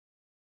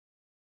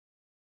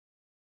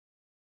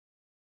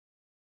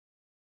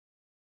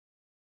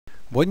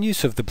One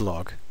use of the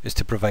blog is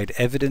to provide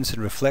evidence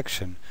and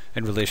reflection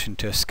in relation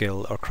to a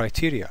skill or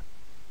criteria.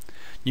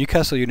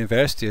 Newcastle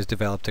University has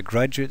developed a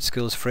graduate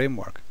skills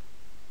framework.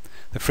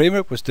 The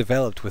framework was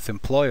developed with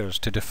employers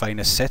to define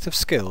a set of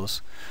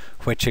skills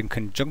which, in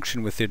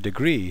conjunction with their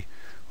degree,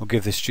 will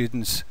give the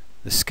students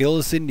the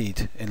skills they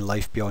need in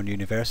life beyond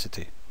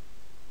university.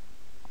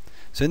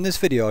 So in this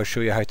video I'll show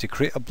you how to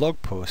create a blog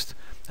post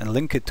and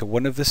link it to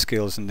one of the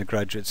skills in the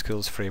graduate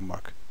skills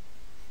framework.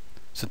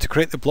 So to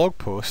create the blog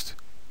post,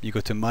 you go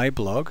to My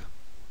Blog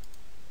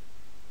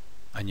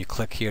and you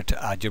click here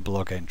to add your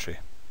blog entry.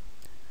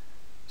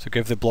 So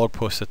give the blog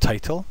post a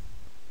title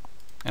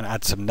and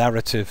add some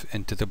narrative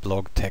into the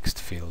blog text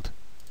field.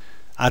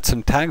 Add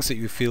some tags that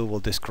you feel will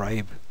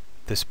describe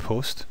this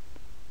post.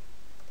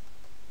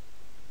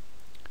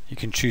 You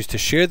can choose to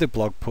share the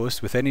blog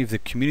post with any of the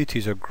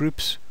communities or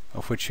groups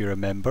of which you're a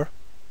member.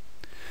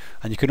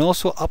 And you can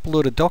also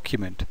upload a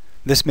document.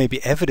 This may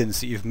be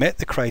evidence that you've met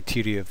the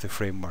criteria of the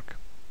framework.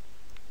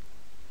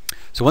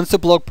 So once the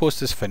blog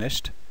post is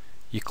finished,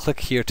 you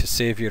click here to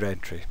save your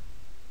entry.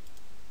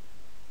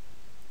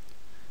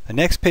 The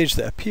next page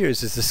that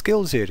appears is the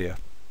skills area,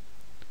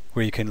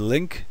 where you can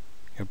link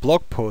your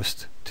blog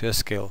post to a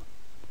skill.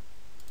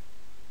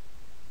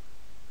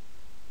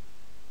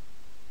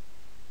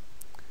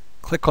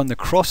 Click on the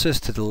crosses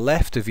to the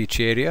left of each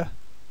area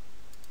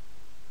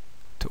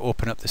to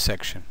open up the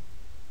section.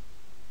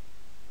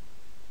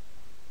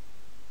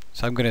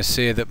 So I'm going to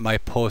say that my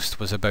post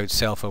was about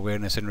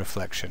self-awareness and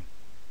reflection.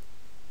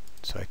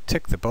 So I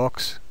tick the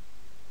box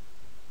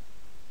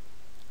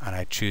and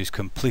I choose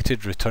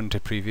completed, return to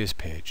previous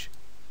page.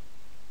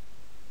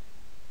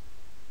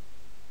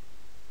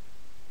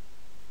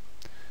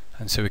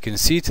 And so we can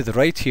see to the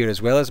right here,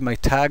 as well as my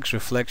tags,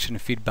 reflection,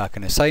 feedback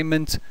and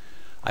assignment,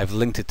 I've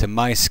linked it to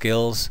my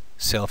skills,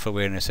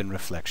 self-awareness and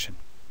reflection.